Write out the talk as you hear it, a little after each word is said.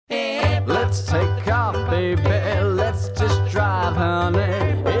Let's take off, baby. Let's just drive, honey,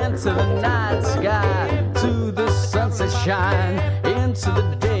 into the night sky, to the sunset shine, into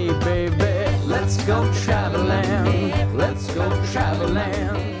the day, baby. Let's go traveling. Let's go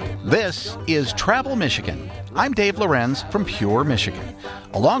traveling. This is Travel Michigan. I'm Dave Lorenz from Pure, Michigan,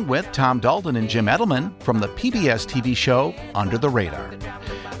 along with Tom Dalton and Jim Edelman from the PBS TV show Under the Radar.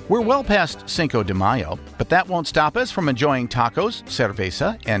 We're well past Cinco de Mayo, but that won't stop us from enjoying tacos,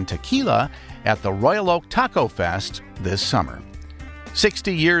 cerveza, and tequila at the Royal Oak Taco Fest this summer.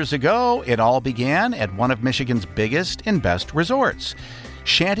 60 years ago, it all began at one of Michigan's biggest and best resorts,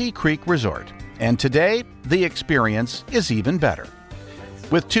 Shanty Creek Resort. And today, the experience is even better.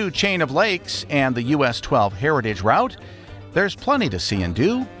 With 2 chain of lakes and the US 12 Heritage Route, there's plenty to see and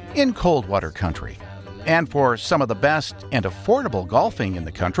do in Coldwater Country. And for some of the best and affordable golfing in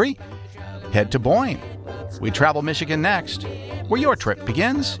the country, head to BOYNE. We travel Michigan next, where your trip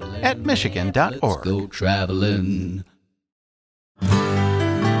begins at michigan.org. Let's go traveling.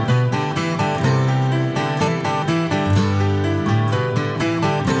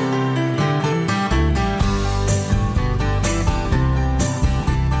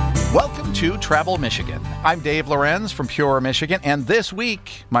 Welcome to Travel Michigan. I'm Dave Lorenz from Pure, Michigan, and this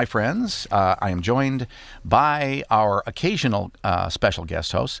week, my friends, I am joined by our occasional special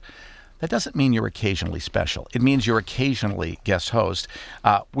guest host. That doesn't mean you're occasionally special. It means you're occasionally guest host.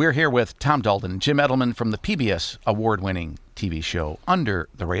 We're here with Tom Dalton and Jim Edelman from the PBS award-winning TV show Under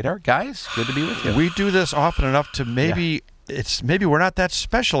the Radar. Guys, good to be with you. We do this often enough to maybe we're not that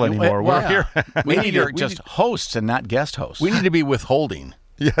special anymore. Well, we're here. We need just hosts and not guest hosts. We need to be withholding.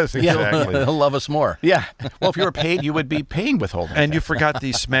 Yes, exactly. He'll love us more. Yeah. Well, if you were paid, you would be paying withholding. And you forgot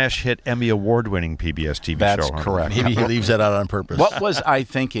the smash hit Emmy award-winning PBS TV show. That's correct. Maybe he leaves that out on purpose. What was I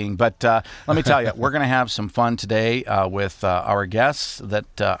thinking? But let me tell you, we're going to have some fun today with our guests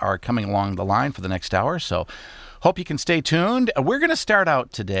that are coming along the line for the next hour. So hope you can stay tuned. We're going to start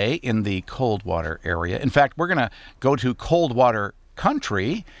out today in the Coldwater area. In fact, we're going to go to Coldwater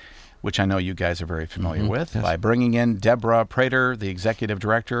Country, which I know you guys are very familiar with, by bringing in Deborah Prater, the executive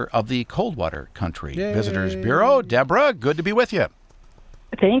director of the Coldwater Country Visitors Bureau. Deborah, good to be with you.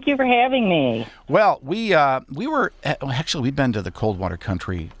 Thank you for having me. Well, we've been to the Coldwater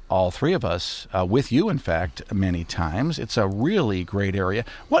Country, all three of us, with you, in fact, many times. It's a really great area.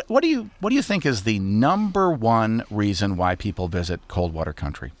 What do you think is the number one reason why people visit Coldwater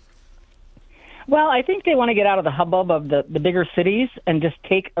Country? Well, I think they want to get out of the hubbub of the bigger cities and just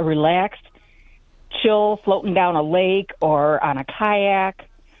take a relaxed, chill, floating down a lake or on a kayak.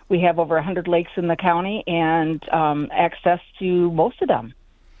 We have over 100 lakes in the county and access to most of them.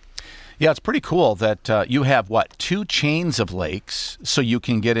 Yeah, it's pretty cool that you have, 2 chains of lakes, so you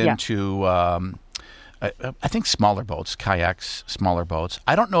can get into, I think, smaller boats, kayaks, smaller boats.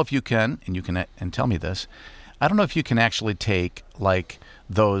 I don't know if you can, and tell me this, I don't know if you can actually take, like,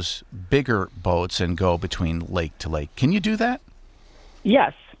 those bigger boats and go between lake to lake. Can you do that?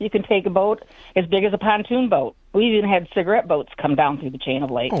 Yes, you can take a boat as big as a pontoon boat. We even had cigarette boats come down through the chain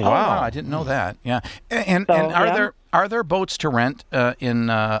of lakes. Oh, wow. I didn't know that. Yeah. And are there boats to rent in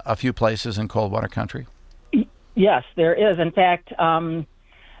a few places in Coldwater Country? Yes, there is. In fact,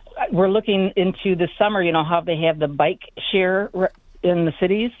 we're looking into this summer, how they have the bike share in the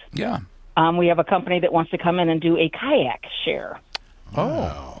cities? Yeah. We have a company that wants to come in and do a kayak share.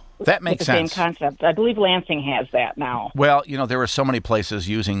 Oh, that makes sense. Same concept. I believe Lansing has that now. Well, there are so many places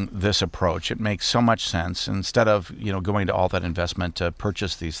using this approach. It makes so much sense. Instead of, going to all that investment to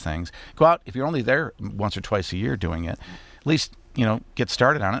purchase these things, go out. If you're only there once or twice a year doing it, at least, get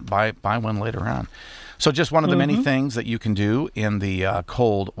started on it, buy one later on. So just one of the many things that you can do in the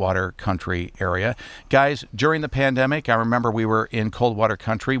Coldwater Country area. Guys, during the pandemic, I remember we were in Coldwater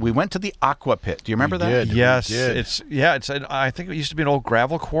Country. We went to the Aqua Pit. Do you remember that? Yes. I think it used to be an old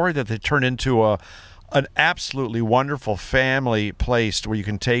gravel quarry that they turned into an absolutely wonderful family place where you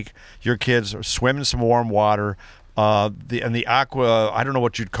can take your kids, swim in some warm water. The aqua, I don't know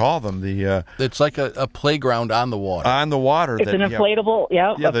what you'd call them. It's like a playground on the water. On the water. It's an inflatable,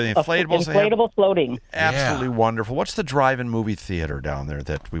 yeah. Yeah, the inflatables. Inflatable floating. Absolutely wonderful. What's the drive-in movie theater down there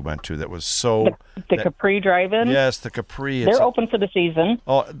that we went to that was so... The Capri Drive-In? Yes, the Capri. They're open for the season.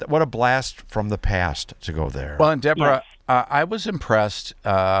 Oh, what a blast from the past to go there. Well, and Deborah, I was impressed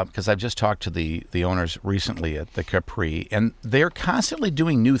because I've just talked to the owners recently at the Capri, and they're constantly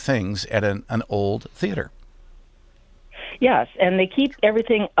doing new things at an old theater. Yes, and they keep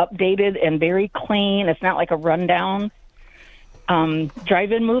everything updated and very clean. It's not like a rundown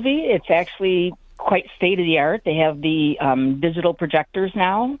drive-in movie. It's actually quite state-of-the-art. They have the digital projectors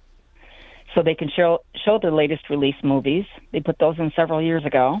now, so they can show the latest release movies. They put those in several years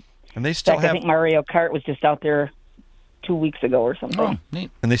ago. And they In still fact, I think Mario Kart was just out there 2 weeks ago or something. Oh,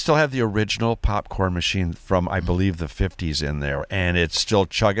 neat. And they still have the original popcorn machine from, I believe, the 50s in there. And it's still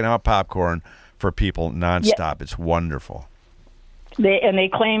chugging out popcorn for people nonstop. Yeah. It's wonderful. They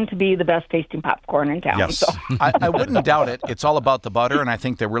claim to be the best tasting popcorn in town. Yes. So. I wouldn't doubt it. It's all about the butter, and I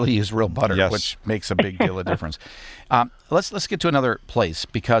think they really use real butter, Yes. which makes a big deal of difference. Let's get to another place,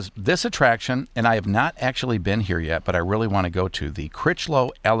 because this attraction, and I have not actually been here yet, but I really want to go to the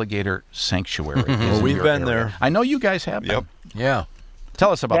Critchlow Alligator Sanctuary. is in we've your been area. there. I know you guys have been. Yep. Yeah.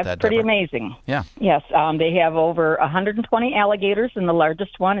 Tell us about That's that, pretty Deborah. amazing. Yeah. Yes, they have over 120 alligators, and the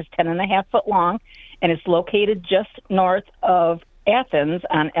largest one is 10.5 foot long, and it's located just north of Athens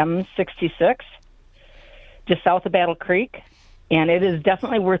on M66, just south of Battle Creek, and it is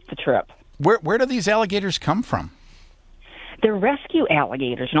definitely worth the trip. Where do these alligators come from? They're rescue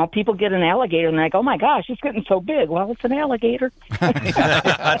alligators. You know, people get an alligator and they're like, oh my gosh, it's getting so big. Well, it's an alligator.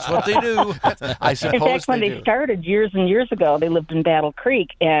 That's what they do. I In suppose fact, when they started years and years ago, they lived in Battle Creek,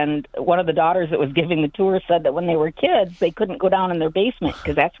 and one of the daughters that was giving the tour said that when they were kids, they couldn't go down in their basement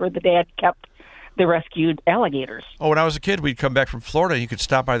because that's where the dad kept the rescued alligators. Oh, when I was a kid, we'd come back from Florida, and you could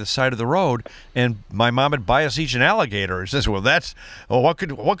stop by the side of the road, and my mom would buy us each an alligator. She says, well, what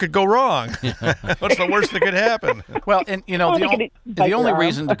could go wrong? What's the worst that could happen? Well, and you know, Well, the, they could the bite only your arm.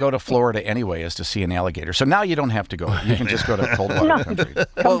 reason to go to Florida anyway is to see an alligator. So now you don't have to go. You can just go to Coldwater Country.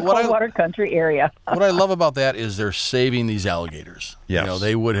 Coldwater Country area. What I love about that is they're saving these alligators. Yes. You know,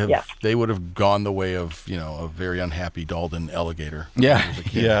 they would have Yes. they would have gone the way of, you know, a very unhappy Dalton alligator. Yeah.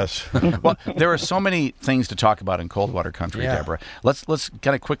 Yes. Well, there are so many things to talk about in Coldwater Country, Yeah. Deborah. Let's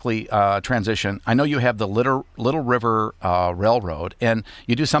kind of quickly transition. I know you have the Little River Railroad, and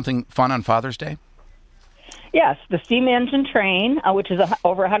you do something fun on Father's Day. Yes, the steam engine train, which is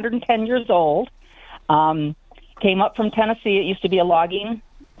over 110 years old, came up from Tennessee. It used to be a logging,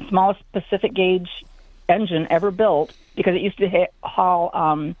 smallest Pacific gauge engine ever built because it used to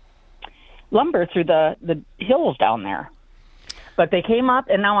haul lumber through the hills down there. But they came up,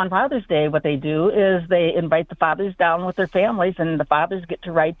 and now on Father's Day, what they do is they invite the fathers down with their families, and the fathers get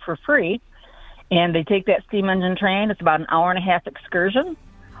to ride for free. And they take that steam engine train. It's about an hour-and-a-half excursion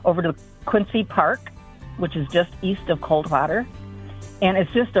over to Quincy Park, which is just east of Coldwater. And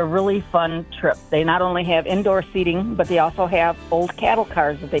it's just a really fun trip. They not only have indoor seating, but they also have old cattle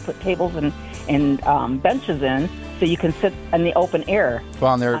cars that they put tables and benches in, so you can sit in the open air.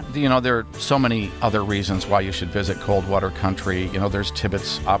 Well, and there are so many other reasons why you should visit Coldwater Country. You know, there's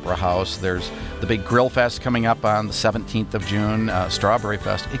Tibbetts Opera House. There's the big Grill Fest coming up on the 17th of June, Strawberry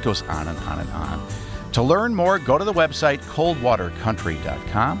Fest. It goes on and on and on. To learn more, go to the website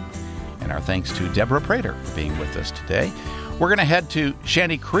coldwatercountry.com. And our thanks to Deborah Prater for being with us today. We're going to head to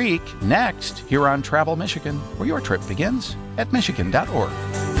Shanty Creek next here on Travel Michigan, where your trip begins at michigan.org.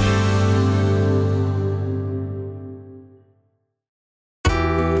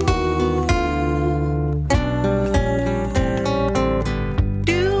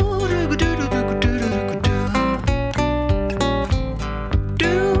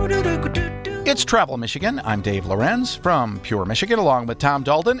 It's Travel Michigan. I'm Dave Lorenz from Pure Michigan, along with Tom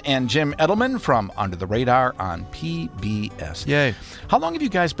Dalton and Jim Edelman from Under the Radar on PBS. Yay. How long have you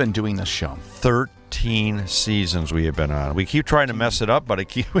guys been doing this show? 13 seasons we have been on. We keep trying to mess it up, but it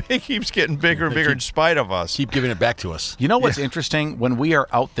keeps getting bigger and bigger in spite of us. Keep giving it back to us. You know what's interesting? When we are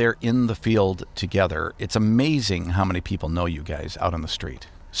out there in the field together, it's amazing how many people know you guys out on the street.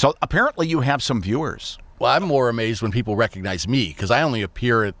 So apparently you have some viewers. Well, I'm more amazed when people recognize me because I only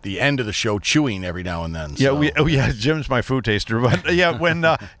appear at the end of the show chewing every now and then. So. Yeah, Jim's my food taster. But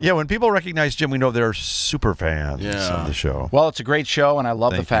when people recognize Jim, we know they're super fans of the show. Well, it's a great show, and I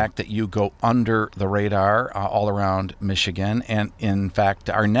love the Thank fact that you go under the radar all around Michigan. And in fact,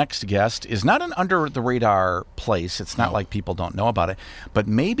 our next guest is not an under the radar place. It's not like people don't know about it. But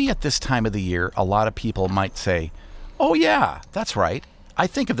maybe at this time of the year, a lot of people might say, oh, yeah, that's right. I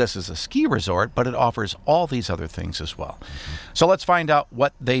think of this as a ski resort, but it offers all these other things as well. So let's find out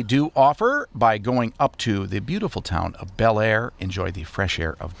what they do offer by going up to the beautiful town of Bel Air, enjoy the fresh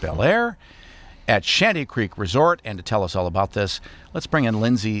air of Bel Air at Shanty Creek Resort. And to tell us all about this, let's bring in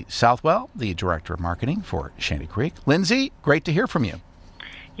Lindsay Southwell, the Director of Marketing for Shanty Creek. Lindsay, great to hear from you.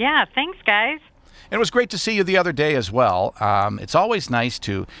 Yeah, thanks, guys. And it was great to see you the other day as well. It's always nice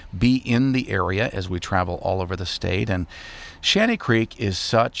to be in the area as we travel all over the state. And Shanty Creek is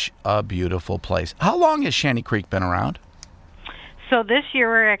such a beautiful place. How long has Shanty Creek been around? So this year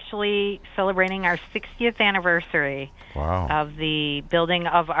we're actually celebrating our 60th anniversary of the building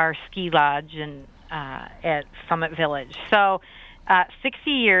of our ski lodge at Summit Village. So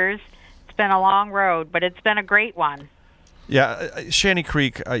 60 years. It's been a long road, but it's been a great one. Yeah, Shanty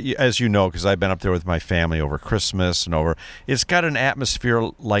Creek, as you know, because I've been up there with my family over Christmas and it's got an atmosphere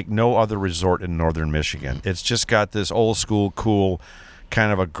like no other resort in northern Michigan. It's just got this old school, cool,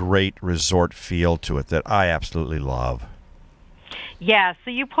 kind of a great resort feel to it that I absolutely love. Yeah, so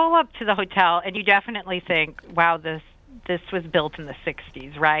you pull up to the hotel and you definitely think, wow, this was built in the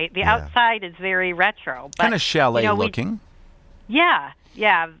 60s, right? The outside is very retro. Kind of chalet looking. Yeah,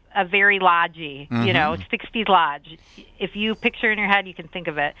 a very lodgy, 60s lodge. If you picture in your head, you can think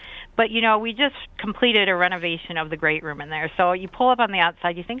of it. But, we just completed a renovation of the great room in there. So you pull up on the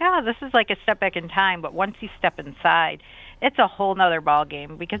outside, you think, this is like a step back in time. But once you step inside, it's a whole nother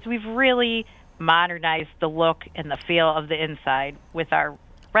ballgame because we've really modernized the look and the feel of the inside with our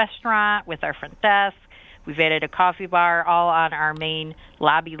restaurant, with our front desk. We've added a coffee bar all on our main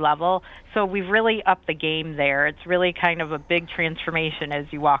lobby level. So we've really upped the game there. It's really kind of a big transformation as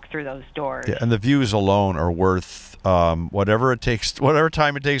you walk through those doors. Yeah, and the views alone are worth whatever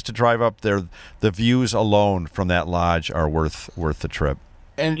time it takes to drive up there. The views alone from that lodge are worth the trip.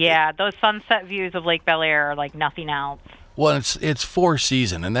 And those sunset views of Lake Bel Air are like nothing else. Well, it's 4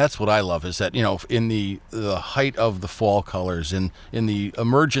 season, and that's what I love is that, in the height of the fall colors and in the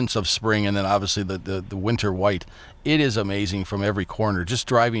emergence of spring and then obviously the winter white, it is amazing from every corner. Just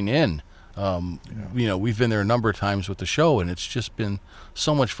driving in, we've been there a number of times with the show, and it's just been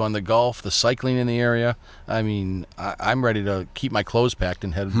so much fun. The golf, the cycling in the area. I mean, I'm ready to keep my clothes packed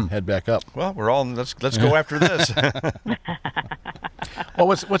and head back up. Well, let's go after this. Well,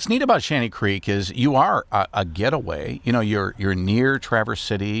 what's neat about Shanty Creek is you are a getaway. You're near Traverse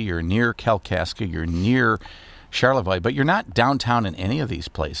City, you're near Kalkaska, you're near Charlevoix, but you're not downtown in any of these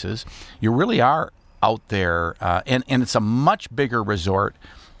places. You really are out there, and it's a much bigger resort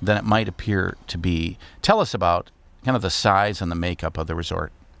than it might appear to be. Tell us about kind of the size and the makeup of the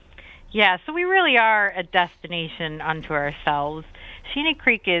resort. Yeah, so we really are a destination unto ourselves. Shanty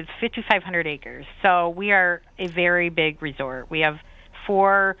Creek is 5,500 acres, so we are a very big resort. We have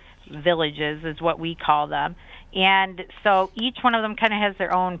 4 villages is what we call them, and so each one of them kind of has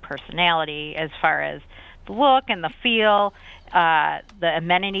their own personality as far as the look and the feel, the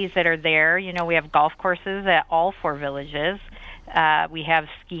amenities that are there. We have golf courses at all 4 villages. We have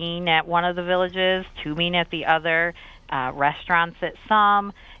skiing at one of the villages, tubing at the other, restaurants at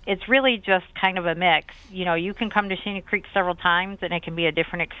some. It's really just kind of a mix. You can come to Shanty Creek several times, and it can be a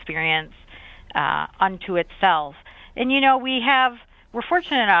different experience unto itself. And, we're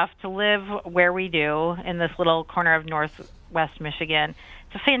fortunate enough to live where we do in this little corner of northwest Michigan.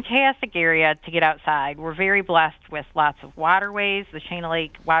 It's a fantastic area to get outside. We're very blessed with lots of waterways, the Shana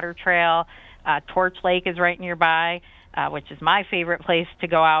Lake Water Trail. Torch Lake is right nearby, which is my favorite place to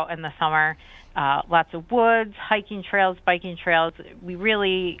go out in the summer. Lots of woods, hiking trails, biking trails. We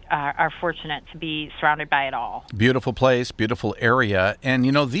really are fortunate to be surrounded by it all. Beautiful place, beautiful area. And,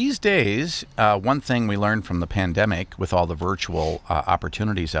 these days, one thing we learned from the pandemic with all the virtual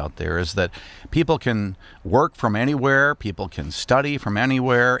opportunities out there is that people can work from anywhere, people can study from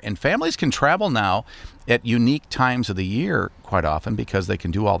anywhere, and families can travel now at unique times of the year quite often because they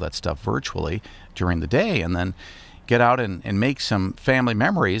can do all that stuff virtually during the day and then get out and make some family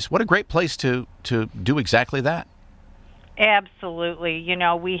memories. What a great place to do exactly that. Absolutely.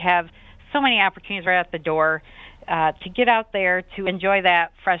 We have so many opportunities right at the door to get out there, to enjoy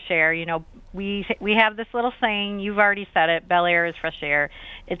that fresh air. We have this little saying, you've already said it, Bel Air is fresh air.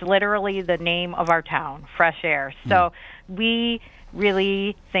 It's literally the name of our town, fresh air. So we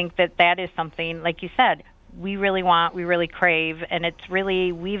really think that is something, like you said, we really want, we really crave, and it's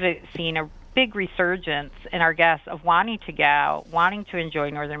really, we've seen a big resurgence in our guests of wanting to go out, wanting to enjoy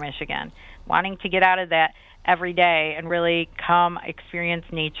northern Michigan, wanting to get out of that every day and really come experience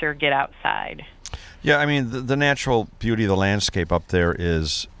nature, get outside. Yeah, I mean, the natural beauty of the landscape up there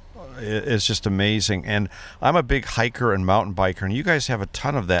is just amazing. And I'm a big hiker and mountain biker, and you guys have a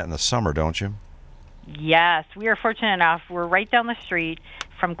ton of that in the summer, don't you? Yes, we are fortunate enough. We're right down the street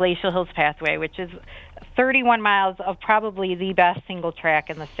from Glacial Hills Pathway, which is 31 miles of probably the best single track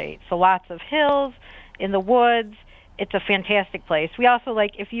in the state. So lots of hills in the woods. It's a fantastic place. We also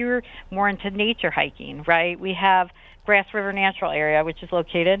if you're more into nature hiking, right? We have Grass River Natural Area, which is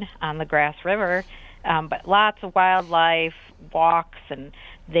located on the Grass River, but lots of wildlife, walks, and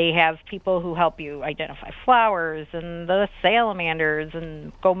they have people who help you identify flowers and the salamanders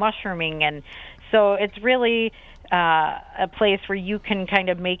and go mushrooming. And so it's really a place where you can kind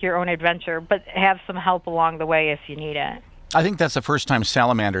of make your own adventure, but have some help along the way if you need it. I think that's the first time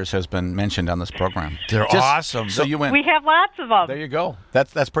salamanders has been mentioned on this program. They're awesome. So you went. We have lots of them. There you go.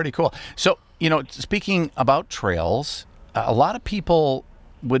 That's pretty cool. So, speaking about trails, a lot of people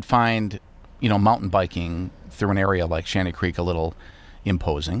would find, mountain biking through an area like Shanty Creek a little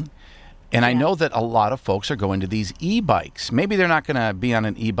imposing. And I know that a lot of folks are going to these e-bikes. Maybe they're not going to be on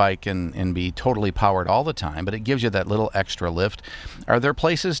an e-bike and be totally powered all the time, but it gives you that little extra lift. Are there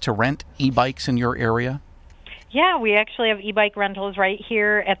places to rent e-bikes in your area? Yeah, we actually have e-bike rentals right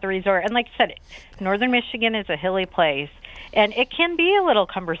here at the resort. And like I said, northern Michigan is a hilly place, and it can be a little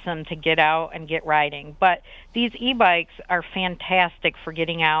cumbersome to get out and get riding. But these e-bikes are fantastic for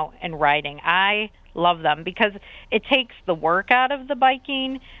getting out and riding. I love them because it takes the work out of the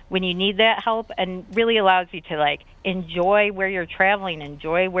biking when you need that help and really allows you to like enjoy where you're traveling,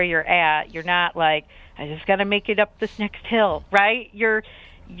 enjoy where you're at. You're not like, I just got to make it up this next hill, right? You're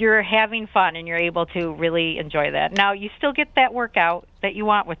having fun and you're able to really enjoy that. Now, you still get that workout that you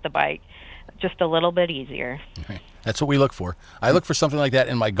want with the bike, just a little bit easier. Okay. That's what we look for. I look for something like that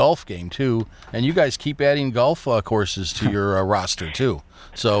in my golf game, too. And you guys keep adding golf courses to your roster, too.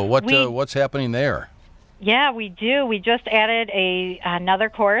 So what's happening there? Yeah, we do. We just added another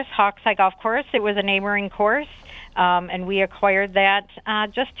course, Hawkseye Golf Course. It was a neighboring course, and we acquired that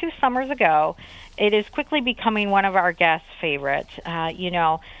just 2 summers ago. It is quickly becoming one of our guests' favorites.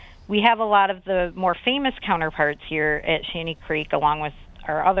 We have a lot of the more famous counterparts here at Shanty Creek, along with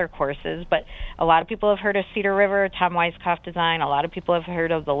our other courses, but a lot of people have heard of Cedar River, Tom Weiskopf Design. A lot of people have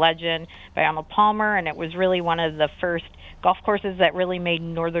heard of The Legend by Arnold Palmer, and it was really one of the first golf courses that really made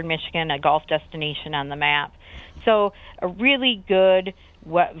northern Michigan a golf destination on the map. So a really good,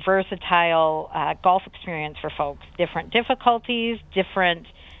 versatile golf experience for folks. Different difficulties, different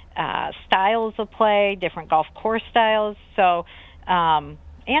styles of play, different golf course styles. So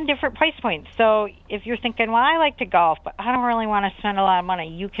and different price points. So if you're thinking, well, I like to golf, but I don't really want to spend a lot of money,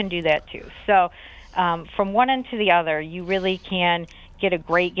 you can do that too. So from one end to the other, you really can get a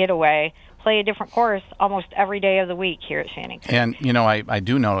great getaway, play a different course almost every day of the week here at Shanty Creek. And, I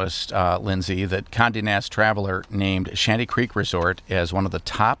do notice, Lindsay, that Condé Nast Traveler named Shanty Creek Resort as one of the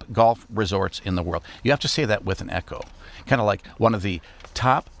top golf resorts in the world. You have to say that with an echo. Kind of like one of the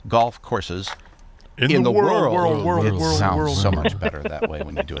top golf courses in the world. It sounds so much better that way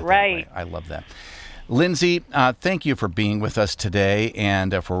when you do it right. that way. I love that. Lindsay, thank you for being with us today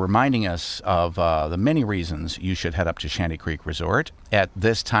and for reminding us of the many reasons you should head up to Shanty Creek Resort at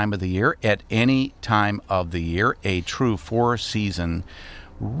this time of the year, at any time of the year, a true 4-season,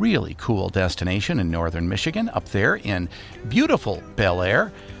 really cool destination in northern Michigan, up there in beautiful Bel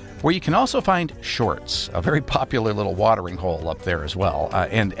Air, where you can also find Shorts, a very popular little watering hole up there as well,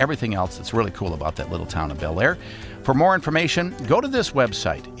 and everything else that's really cool about that little town of Bel Air. For more information, go to this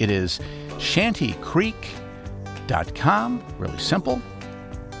website. It is shantycreek.com, really simple,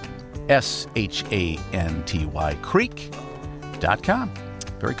 SHANTY creek.com.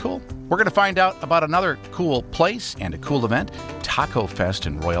 Very cool. We're going to find out about another cool place and a cool event, Taco Fest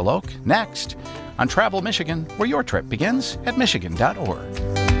in Royal Oak, next on Travel Michigan, where your trip begins at michigan.org.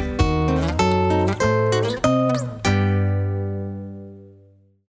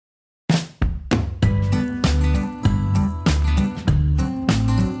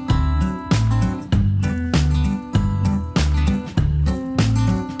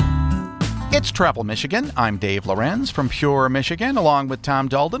 It's Travel Michigan. I'm Dave Lorenz from Pure Michigan, along with Tom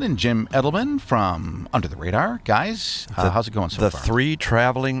Dalton and Jim Edelman from Under the Radar. Guys, how's it going so far? The 3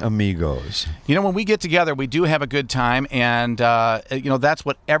 traveling amigos. When we get together, we do have a good time, and, that's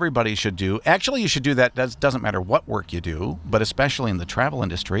what everybody should do. Actually, you should do that. That doesn't matter what work you do, but especially in the travel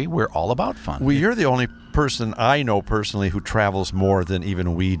industry, we're all about fun. Well, you're the only person I know personally who travels more than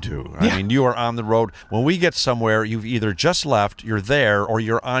even we do. I mean, you are on the road. When we get somewhere, you've either just left, you're there, or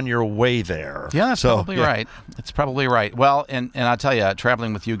you're on your way there. Yeah, that's probably right. That's probably right. Well, and I'll tell you,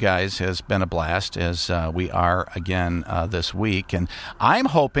 traveling with you guys has been a blast, as we are again this week. And I'm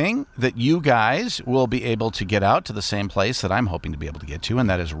hoping that you guys will be able to get out to the same place that I'm hoping to be able to get to, and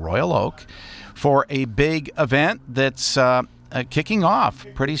that is Royal Oak, for a big event that's kicking off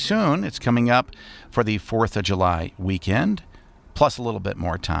pretty soon. It's coming up for the 4th of July weekend, plus a little bit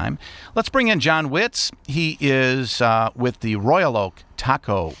more time. Let's bring in John Witz. He is with the Royal Oak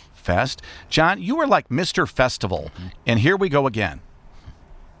Taco Fest. John, you are like Mr. Festival, and here we go again.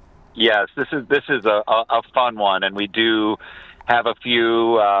 Yes, this is a fun one, and we do have a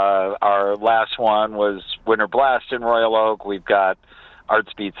few. Our last one was Winter Blast in Royal Oak. We've got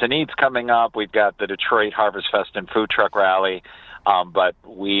Arts Beats and Eats coming up. We've got the Detroit Harvest Fest and Food Truck Rally. But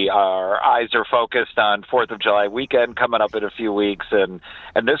our eyes are focused on 4th of July weekend coming up in a few weeks. And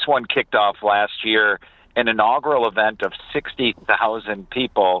this one kicked off last year, an inaugural event of 60,000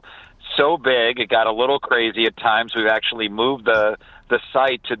 people. So big, it got a little crazy at times. We've actually moved the the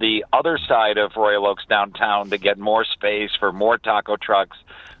site to the other side of Royal Oaks downtown to get more space for more taco trucks,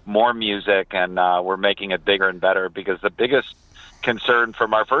 more music, and we're making it bigger and better because the biggest concern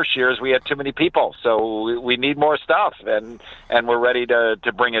from our first year is we had too many people. So we need more stuff, and we're ready to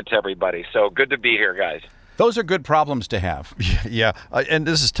bring it to everybody. So good to be here, guys. Those are good problems to have. Yeah, and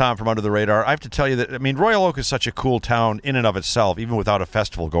this is Tom from Under the Radar. I have to tell you that, I mean, Royal Oak is such a cool town in and of itself, even without a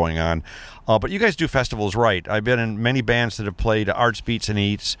festival going on. But you guys do festivals right. I've been in many bands that have played Arts, Beats, and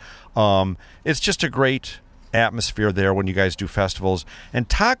Eats. It's just a great atmosphere there when you guys do festivals. And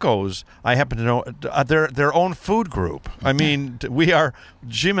tacos, I happen to know, they're their own food group. I mean, we are,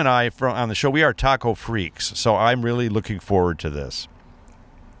 Jim and I on the show, we are taco freaks. So I'm really looking forward to this.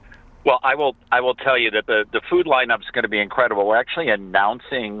 Well, I will tell you that the food lineup is going to be incredible. We're actually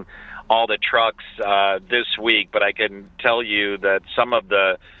announcing all the trucks this week, but I can tell you that some of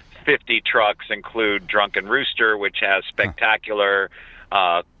the 50 trucks include Drunken Rooster, which has spectacular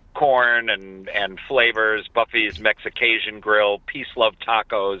corn and flavors, Buffy's Mexican Grill, Peace Love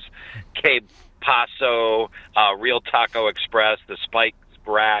Tacos, Que Paso, Real Taco Express, the Spike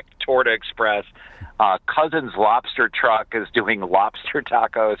Rack, Torta Express. Cousin's Lobster Truck is doing lobster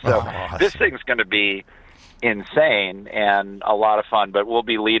tacos. So this thing's going to be insane and a lot of fun, but we'll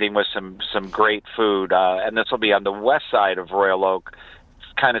be leading with some great food. And this will be on the west side of Royal Oak.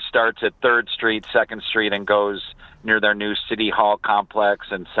 It kind of starts at 3rd Street, 2nd Street, and goes near their new City Hall complex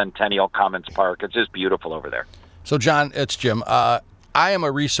and Centennial Commons Park. It's just beautiful over there. So, John, it's Jim. I am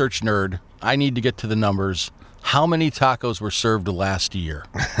a research nerd. I need to get to the numbers. How many tacos were served last year?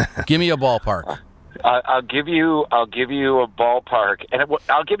 Give me a ballpark. I'll give you a ballpark, and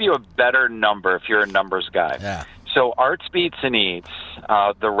I'll give you a better number if you're a numbers guy. Yeah. So Arts, Beats, and Eats,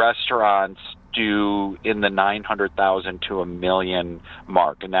 the restaurants do in the 900,000 to 1 million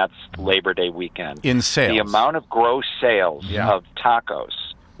mark, and that's Labor Day weekend. In sales. The amount of gross sales of tacos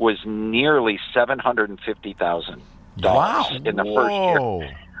was nearly $750,000 in the first year.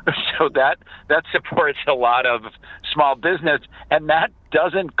 So that supports a lot of small business, and that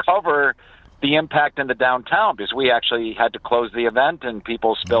doesn't cover the impact in the downtown because we actually had to close the event and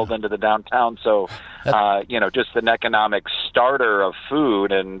people spilled into the downtown. So, just an economic starter of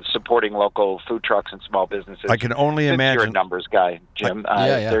food and supporting local food trucks and small businesses. I can only imagine. You're a numbers guy, Jim.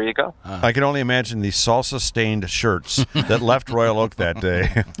 There you go. I can only imagine the salsa-stained shirts that left Royal Oak that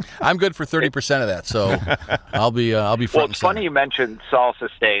day. I'm good for 30% of that, so I'll be front. Well, it's funny you mentioned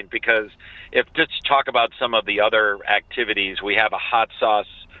salsa-stained because if just talk about some of the other activities, we have a hot sauce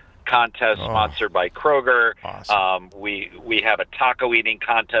contest sponsored by Kroger. Awesome. We have a taco eating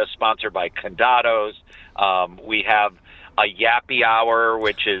contest sponsored by Condados. We have a Yappy Hour,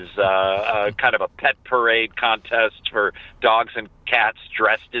 which is kind of a pet parade contest for dogs and cats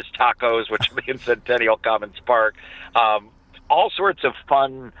dressed as tacos, which will be in Centennial Commons Park. All sorts of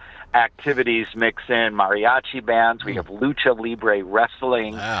fun activities mix in mariachi bands. We have lucha libre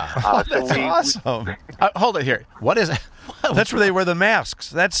wrestling. That's awesome. Hold it here. What is it? That's where they wear the masks.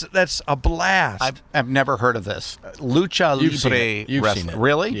 That's a blast. I've never heard of this. Lucha libre wrestling.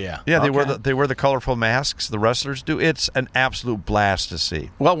 Really? Yeah. Yeah, they wear the colorful masks. The wrestlers do. It's an absolute blast to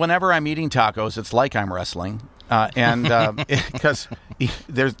see. Well, whenever I'm eating tacos, it's like I'm wrestling. Because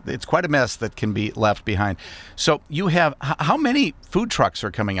it's quite a mess that can be left behind. So you have how many food trucks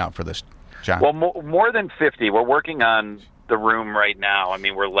are coming out for this, John? Well, more than 50. We're working on the room right now. I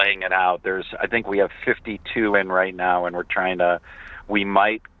mean, we're laying it out. I think we have 52 in right now, and we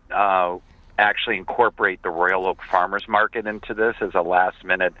might actually incorporate the Royal Oak Farmers Market into this as a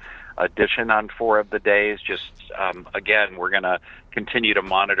last-minute addition on 4 of the days. Just again, we're going to continue to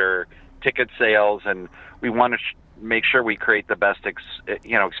monitor ticket sales, and we want to make sure we create the best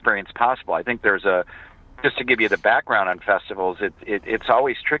experience possible. I think just to give you the background on festivals, it's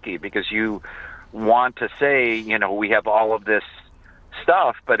always tricky because you want to say, we have all of this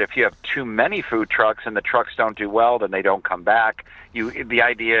stuff, but if you have too many food trucks and the trucks don't do well, then they don't come back. The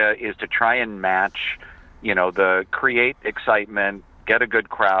idea is to try and match, create excitement, get a good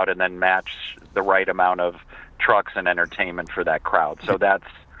crowd, and then match the right amount of trucks and entertainment for that crowd. So that's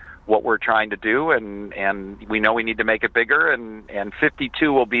what we're trying to do, and we know we need to make it bigger, and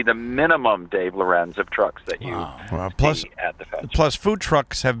 52 will be the minimum, Dave Lorenz, of trucks that you see at the festival. Plus, food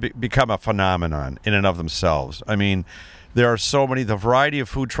trucks have become a phenomenon in and of themselves. I mean, there are so many, the variety of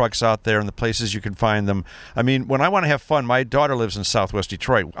food trucks out there and the places you can find them. I mean, when I want to have fun, my daughter lives in Southwest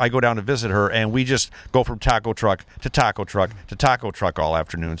Detroit. I go down to visit her, and we just go from taco truck to taco truck to taco truck all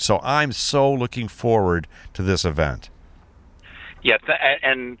afternoon. So I'm so looking forward to this event. Yes,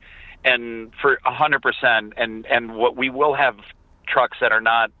 and for 100%, and what we will have trucks that are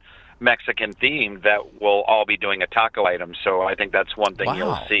not Mexican themed that will all be doing a taco item. So I think that's one thing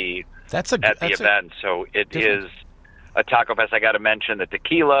you'll see at the event. So it is a taco fest. I got to mention the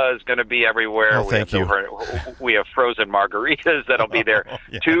tequila is going to be everywhere. Oh, thank you. We have frozen margaritas that'll be there.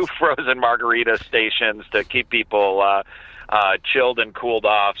 Yes. 2 frozen margarita stations to keep people chilled and cooled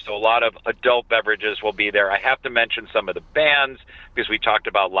off. So a lot of adult beverages will be there. I have to mention some of the bands because we talked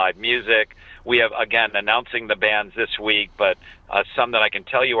about live music. We have, again, announcing the bands this week, but some that I can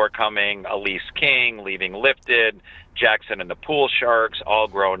tell you are coming: Elise King, Leaving Lifted, Jackson and the Pool Sharks, All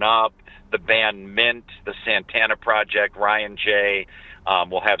Grown Up, the band Mint, the Santana Project, Ryan J.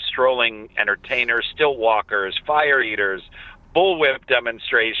 We'll have strolling entertainers, still walkers, fire eaters, bullwhip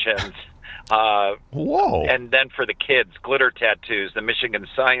demonstrations. Whoa. And then for the kids, glitter tattoos, the Michigan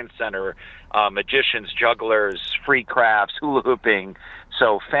Science Center, magicians, jugglers, free crafts, hula hooping.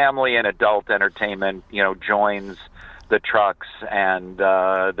 So family and adult entertainment, joins the trucks and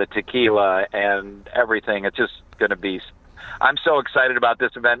the tequila and everything. It's just going to be... I'm so excited about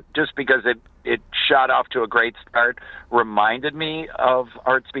this event just because it shot off to a great start, reminded me of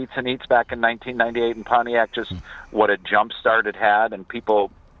Arts Beats and Eats back in 1998 in Pontiac, just what a jump start it had, and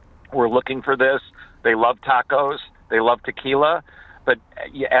people were looking for this. They love tacos. They love tequila. But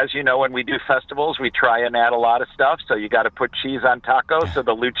as you know, when we do festivals, we try and add a lot of stuff. So you got to put cheese on tacos. So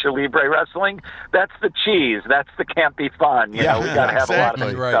the Lucha Libre Wrestling, that's the cheese. That's the can't be fun. You know, we got to have a lot of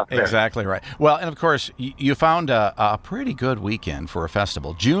stuff there. Exactly right. Well, and of course, you found a pretty good weekend for a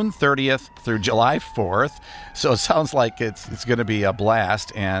festival, June 30th through July 4th. So it sounds like it's going to be a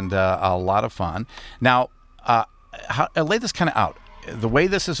blast and a lot of fun. Now, lay this kind of out. The way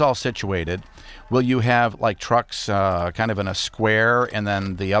this is all situated, will you have like trucks kind of in a square and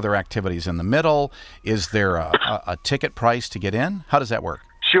then the other activities in the middle? Is there a ticket price to get in? How does that work?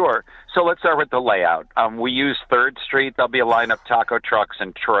 Sure. So let's start with the layout. We use 3rd Street. There'll be a line of taco trucks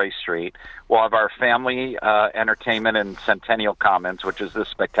in Troy Street. We'll have our family entertainment in Centennial Commons, which is this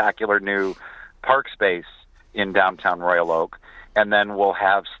spectacular new park space in downtown Royal Oak. And then we'll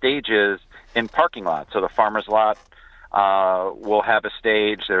have stages in parking lots. So the farmer's lot, we'll have a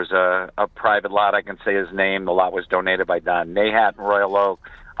stage. There's a private lot. I can say his name. The lot was donated by Don Nahat in Royal Oak.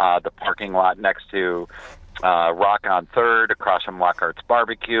 The parking lot next to Rock on 3rd, across from Lockhart's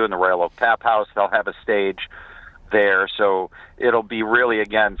Barbecue and the Royal Oak Tap House. They'll have a stage there. So it'll be really,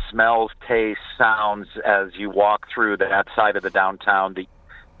 again, smells, tastes, sounds as you walk through that side of the downtown,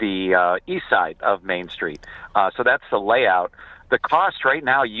 the east side of Main Street. So that's the layout. The cost right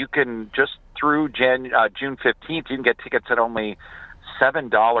now, you can just through June 15th, you can get tickets at only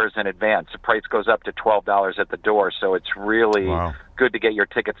 $7 in advance. The price goes up to $12 at the door, so it's really good to get your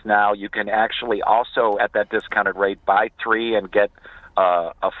tickets now. You can actually also, at that discounted rate, buy 3 and get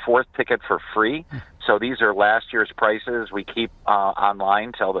a 4th ticket for free. So these are last year's prices. We keep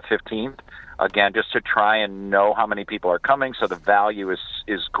online till the 15th, again, just to try and know how many people are coming, so the value is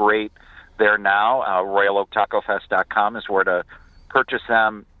great there now. RoyalOakTacoFest.com is where to purchase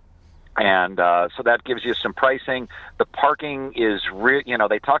them. And so that gives you some pricing. The parking is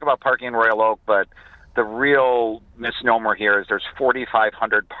they talk about parking in Royal Oak, but the real misnomer here is there's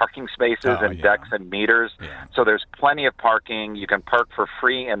 4,500 parking spaces and decks and meters. Yeah. So there's plenty of parking. You can park for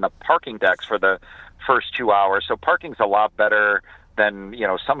free in the parking decks for the first 2 hours. So parking's a lot better than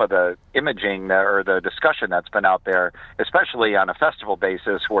some of the imaging or the discussion that's been out there, especially on a festival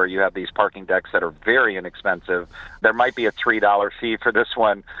basis where you have these parking decks that are very inexpensive. There might be a $3 fee for this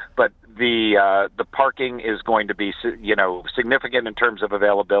one, but the parking is going to be significant in terms of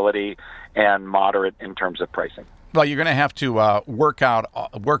availability and moderate in terms of pricing. Well, you're going to have to work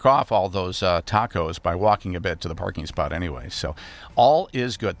off all those tacos by walking a bit to the parking spot anyway. So all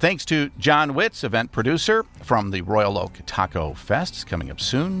is good. Thanks to John Witz, event producer from the Royal Oak Taco Fest. It's coming up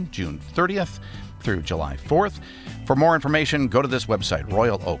soon, June 30th through July 4th. For more information, go to this website,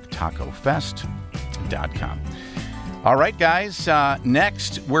 royaloaktacofest.com. All right, guys.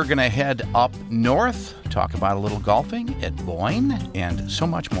 Next, we're going to head up north, talk about a little golfing at BOYNE, and so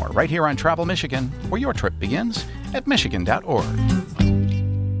much more right here on Travel Michigan, where your trip begins at michigan.org.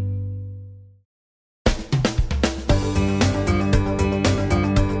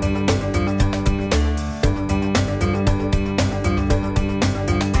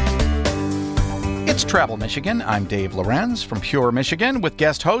 It's Travel Michigan. I'm Dave Lorenz from Pure Michigan with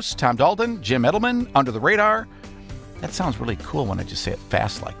guest hosts Tom Dalton, Jim Edelman, Under the Radar. That sounds really cool when I just say it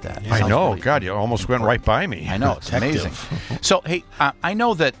fast like that. I know. Really, God, you almost went right by me. I know. It's amazing. So, hey, I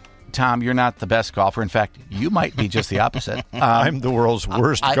know that, Tom, you're not the best golfer. In fact, you might be just the opposite. I'm the world's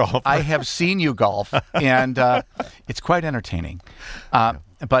worst golfer. I have seen you golf, and it's quite entertaining.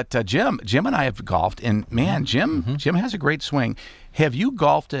 But Jim and I have golfed, and man, Jim has a great swing. Have you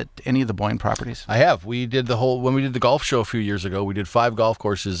golfed at any of the BOYNE properties? I have. We did when we did the golf show a few years ago, we did 5 golf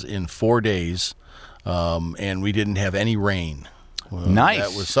courses in 4 days, and we didn't have any rain.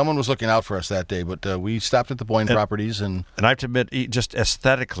 Nice. Someone was looking out for us that day, but we stopped at the BOYNE properties. And I have to admit, just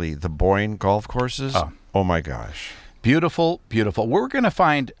aesthetically, the BOYNE golf courses, oh my gosh. Beautiful, beautiful. We're going to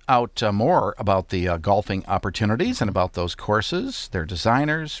find out more about the golfing opportunities and about those courses, their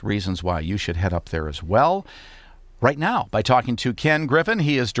designers, reasons why you should head up there as well. Right now, by talking to Ken Griffin.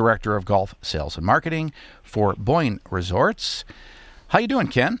 He is Director of Golf Sales and Marketing for BOYNE Resorts. How you doing,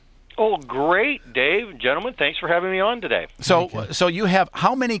 Ken? Oh, great, Dave. Gentlemen, thanks for having me on today. So you have,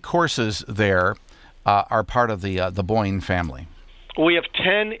 how many courses there are part of the BOYNE family? We have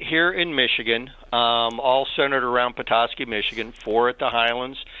 10 here in Michigan, all centered around Petosky, Michigan, 4 at the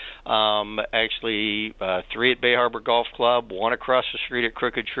Highlands, 3 at Bay Harbor Golf Club, 1 across the street at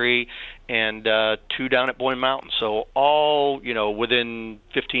Crooked Tree, and 2 down at BOYNE Mountain. So all, within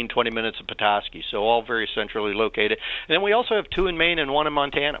 15, 20 minutes of Petosky, so all very centrally located. And then we also have 2 in Maine and 1 in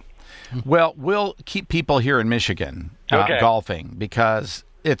Montana. Well, we'll keep people here in Michigan golfing because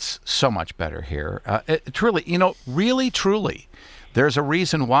it's so much better here. Truly, really, truly, there's a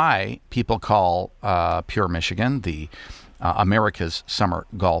reason why people call Pure Michigan the America's summer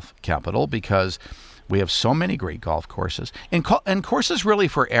golf capital, because we have so many great golf courses and courses really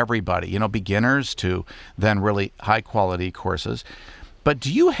for everybody, beginners to then really high quality courses. But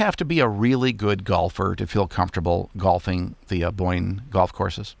do you have to be a really good golfer to feel comfortable golfing the BOYNE golf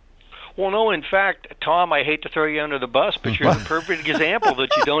courses? Well, no, in fact, Tom, I hate to throw you under the bus, but you're the perfect example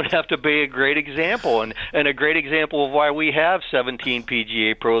that you don't have to be a great example, and a great example of why we have 17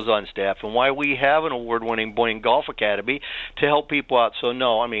 PGA pros on staff and why we have an award-winning BOYNE Golf Academy to help people out. So,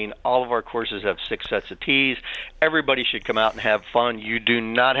 no, all of our courses have 6 sets of tees. Everybody should come out and have fun. You do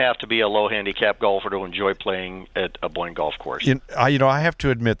not have to be a low-handicap golfer to enjoy playing at a BOYNE golf course. I have to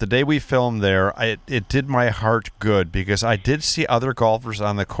admit, the day we filmed there, it did my heart good because I did see other golfers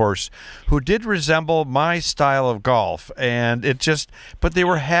on the course who did resemble my style of golf, and but they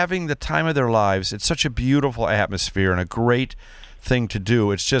were having the time of their lives. It's such a beautiful atmosphere and a great thing to do.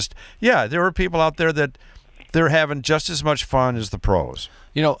 It's just, there are people out there that they're having just as much fun as the pros.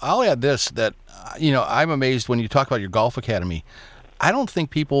 I'll add this, that, I'm amazed when you talk about your golf academy. I don't think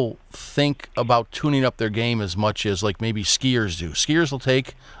people think about tuning up their game as much as like maybe skiers do. Skiers will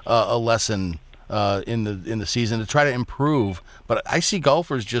take a lesson in the season to try to improve, but I see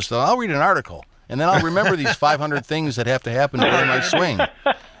golfers just, I'll read an article and then I'll remember these 500 things that have to happen during my swing.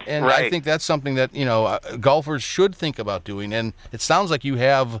 And right. I think that's something that golfers should think about doing. And it sounds like you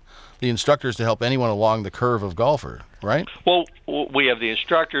have the instructors to help anyone along the curve of golfer, right? Well, we have the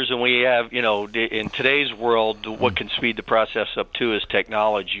instructors, and we have, in today's world, what can speed the process up too is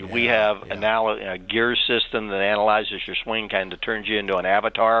technology. Yeah, we have a gear system that analyzes your swing, kind of turns you into an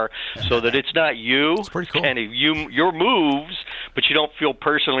avatar, so that it's not you, it's pretty cool. Kind of your moves, but you don't feel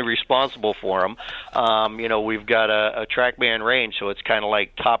personally responsible for them. We've got a TrackMan range, so it's kind of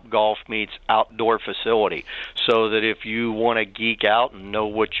like Top Golf meets outdoor facility, so that if you want to geek out and know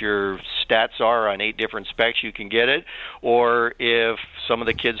what your stats are on 8 different specs, you can get it. Or if some of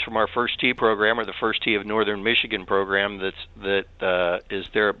the kids from our First Tee program, or the First Tee of Northern Michigan program that is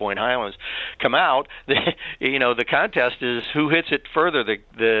there at BOYNE Highlands, come out, the contest is who hits it further,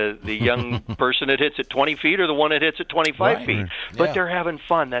 the young person that hits it 20 feet or the one that hits it 25 feet. But they're having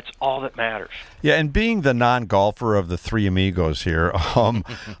fun. That's all that matters. Yeah, and being the non-golfer of the 3 amigos here,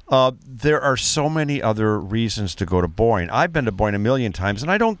 there are so many other reasons to go to BOYNE. I've been to BOYNE a million times,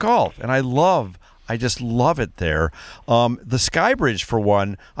 and I don't golf, and I just love it there. The Sky Bridge, for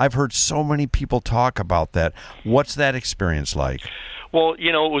one, I've heard so many people talk about that. What's that experience like? Well, it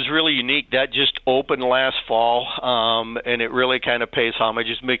was really unique. That just opened last fall, and it really kind of pays homage.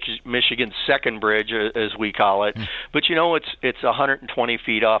 It's Michigan's second bridge, as we call it. But, it's 120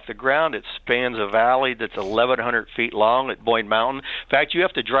 feet off the ground. It spans a valley that's 1,100 feet long at BOYNE Mountain. In fact, you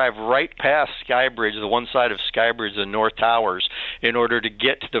have to drive right past Sky Bridge, the one side of Sky Bridge, the North Towers, in order to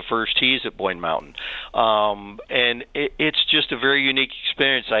get to the first tees at BOYNE Mountain. And it's just a very unique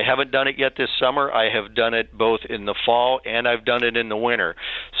experience. I haven't done it yet this summer. I have done it both in the fall, and I've done it in the winter.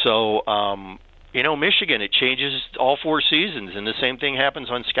 So, Michigan, it changes all 4 seasons, and the same thing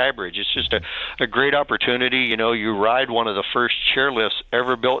happens on Skybridge. It's just a great opportunity. You ride one of the first chairlifts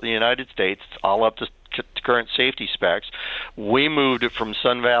ever built in the United States, all up to current safety specs. We moved it from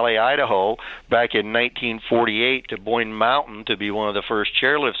Sun Valley, Idaho, back in 1948 to BOYNE Mountain to be one of the first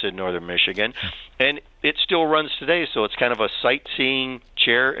chairlifts in northern Michigan, and it still runs today. So it's kind of a sightseeing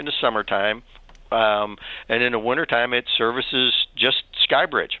chair in the summertime. And in the wintertime, it services just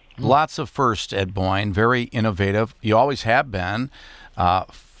Skybridge. Lots of firsts at BOYNE, very innovative. You always have been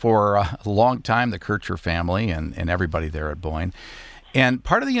for a long time, the Kircher family and everybody there at BOYNE. And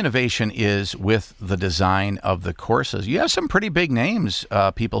part of the innovation is with the design of the courses. You have some pretty big names,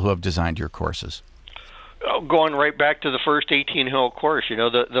 people who have designed your courses. Going right back to the first 18-hole course,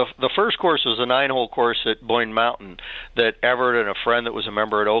 the first course was a 9-hole course at BOYNE Mountain that Everett and a friend that was a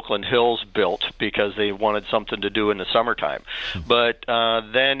member at Oakland Hills built because they wanted something to do in the summertime. But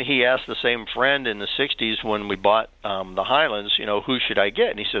then he asked the same friend in the 60s when we bought the Highlands, who should I get?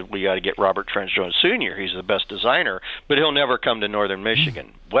 And he said, we got to get Robert Trent Jones Sr. He's the best designer, but he'll never come to Northern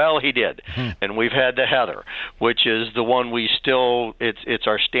Michigan. Well, he did. And we've had the Heather, which is the one we still, it's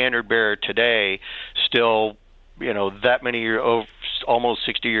our standard bearer today, still, that many years, almost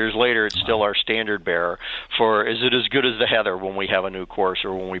 60 years later, it's still our standard bearer for, is it as good as the Heather when we have a new course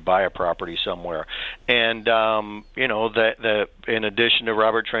or when we buy a property somewhere? And, in addition to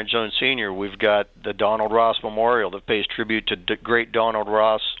Robert Trent Jones Sr., we've got the Donald Ross Memorial that pays tribute to great Donald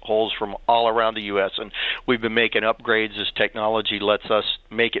Ross holes from all around the U.S., and we've been making upgrades as technology lets us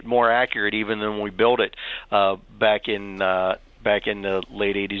make it more accurate even than when we built it back in the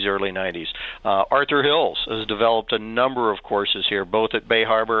late 80s, early 90s. Arthur Hills has developed a number of courses here, both at Bay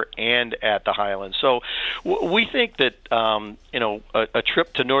Harbor and at the Highlands. So we think that, a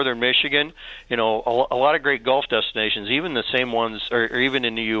trip to Northern Michigan, a lot of great golf destinations, even the same ones, or even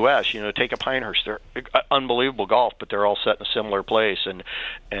in the U.S., take a Pinehurst. They're unbelievable golf, but they're all set in a similar place.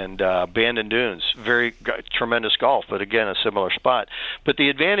 And Bandon Dunes, very tremendous golf, but again, a similar spot. But the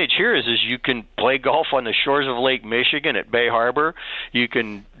advantage here is you can play golf on the shores of Lake Michigan at Bay Harbor. You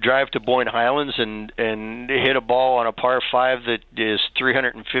can drive to BOYNE Highlands and hit a ball on a par 5 that is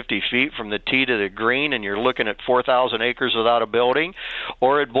 350 feet from the tee to the green, and you're looking at 4,000 acres without a building.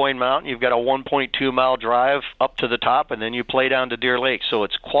 Or at BOYNE Mountain, you've got a 1.2-mile drive up to the top, and then you play down to Deer Lake. So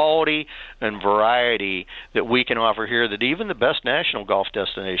it's quality and variety that we can offer here that even the best national golf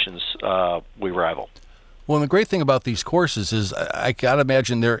destinations we rival. Well, and the great thing about these courses is I got to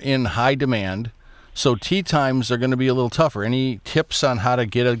imagine they're in high demand. So tee times are going to be a little tougher. Any tips on how to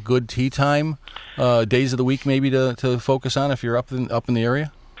get a good tee time, days of the week maybe to focus on if you're up in the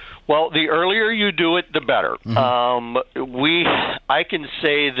area? Well, the earlier you do it, the better. I can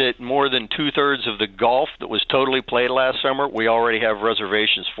say that more than 2/3 of the golf that was totally played last summer, we already have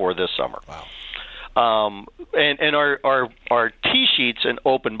reservations for this summer. Wow. And our tee sheet's an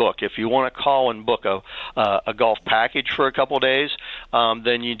open book. If you want to call and book a golf package for a couple of days,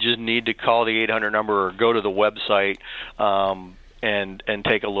 then you just need to call the 800 number or go to the website and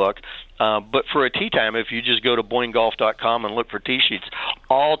take a look. But for a tee time, if you just go to BOYNEGolf.com and look for tee sheets,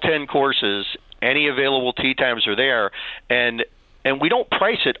 all 10 courses, any available tee times are there, and we don't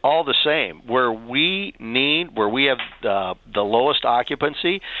price it all the same. Where we have the lowest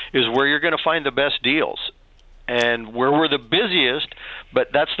occupancy is where you're going to find the best deals. And where we're the busiest,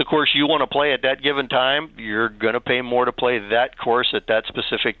 but that's the course you want to play at that given time, you're going to pay more to play that course at that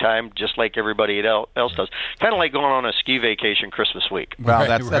specific time, just like everybody else does. Kind of like going on a ski vacation Christmas week. Well,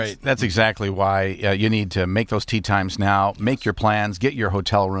 that's exactly why you need to make those tee times now, make your plans, get your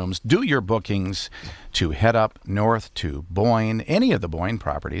hotel rooms, do your bookings to head up north to BOYNE, any of the BOYNE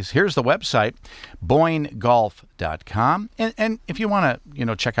properties. Here's the website, BOYNEGolf.com. And if you want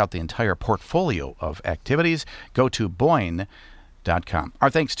to, check out the entire portfolio of activities, go to BOYNE.com. Our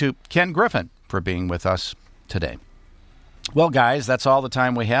thanks to Ken Griffin for being with us today. Well, guys, that's all the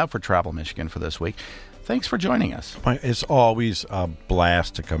time we have for Travel Michigan for this week. Thanks for joining us. It's always a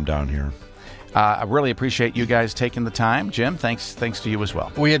blast to come down here. I really appreciate you guys taking the time. Jim, thanks to you as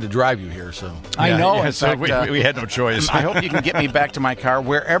well. We had to drive you here, so. I know. Yeah, in so fact, we had no choice. I hope you can get me back to my car,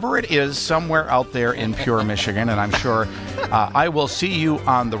 wherever it is, somewhere out there in pure Michigan, and I'm sure I will see you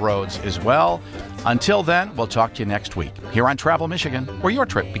on the roads as well. Until then, we'll talk to you next week here on Travel Michigan, where your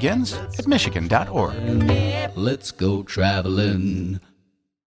trip begins at Michigan.org. Let's go traveling.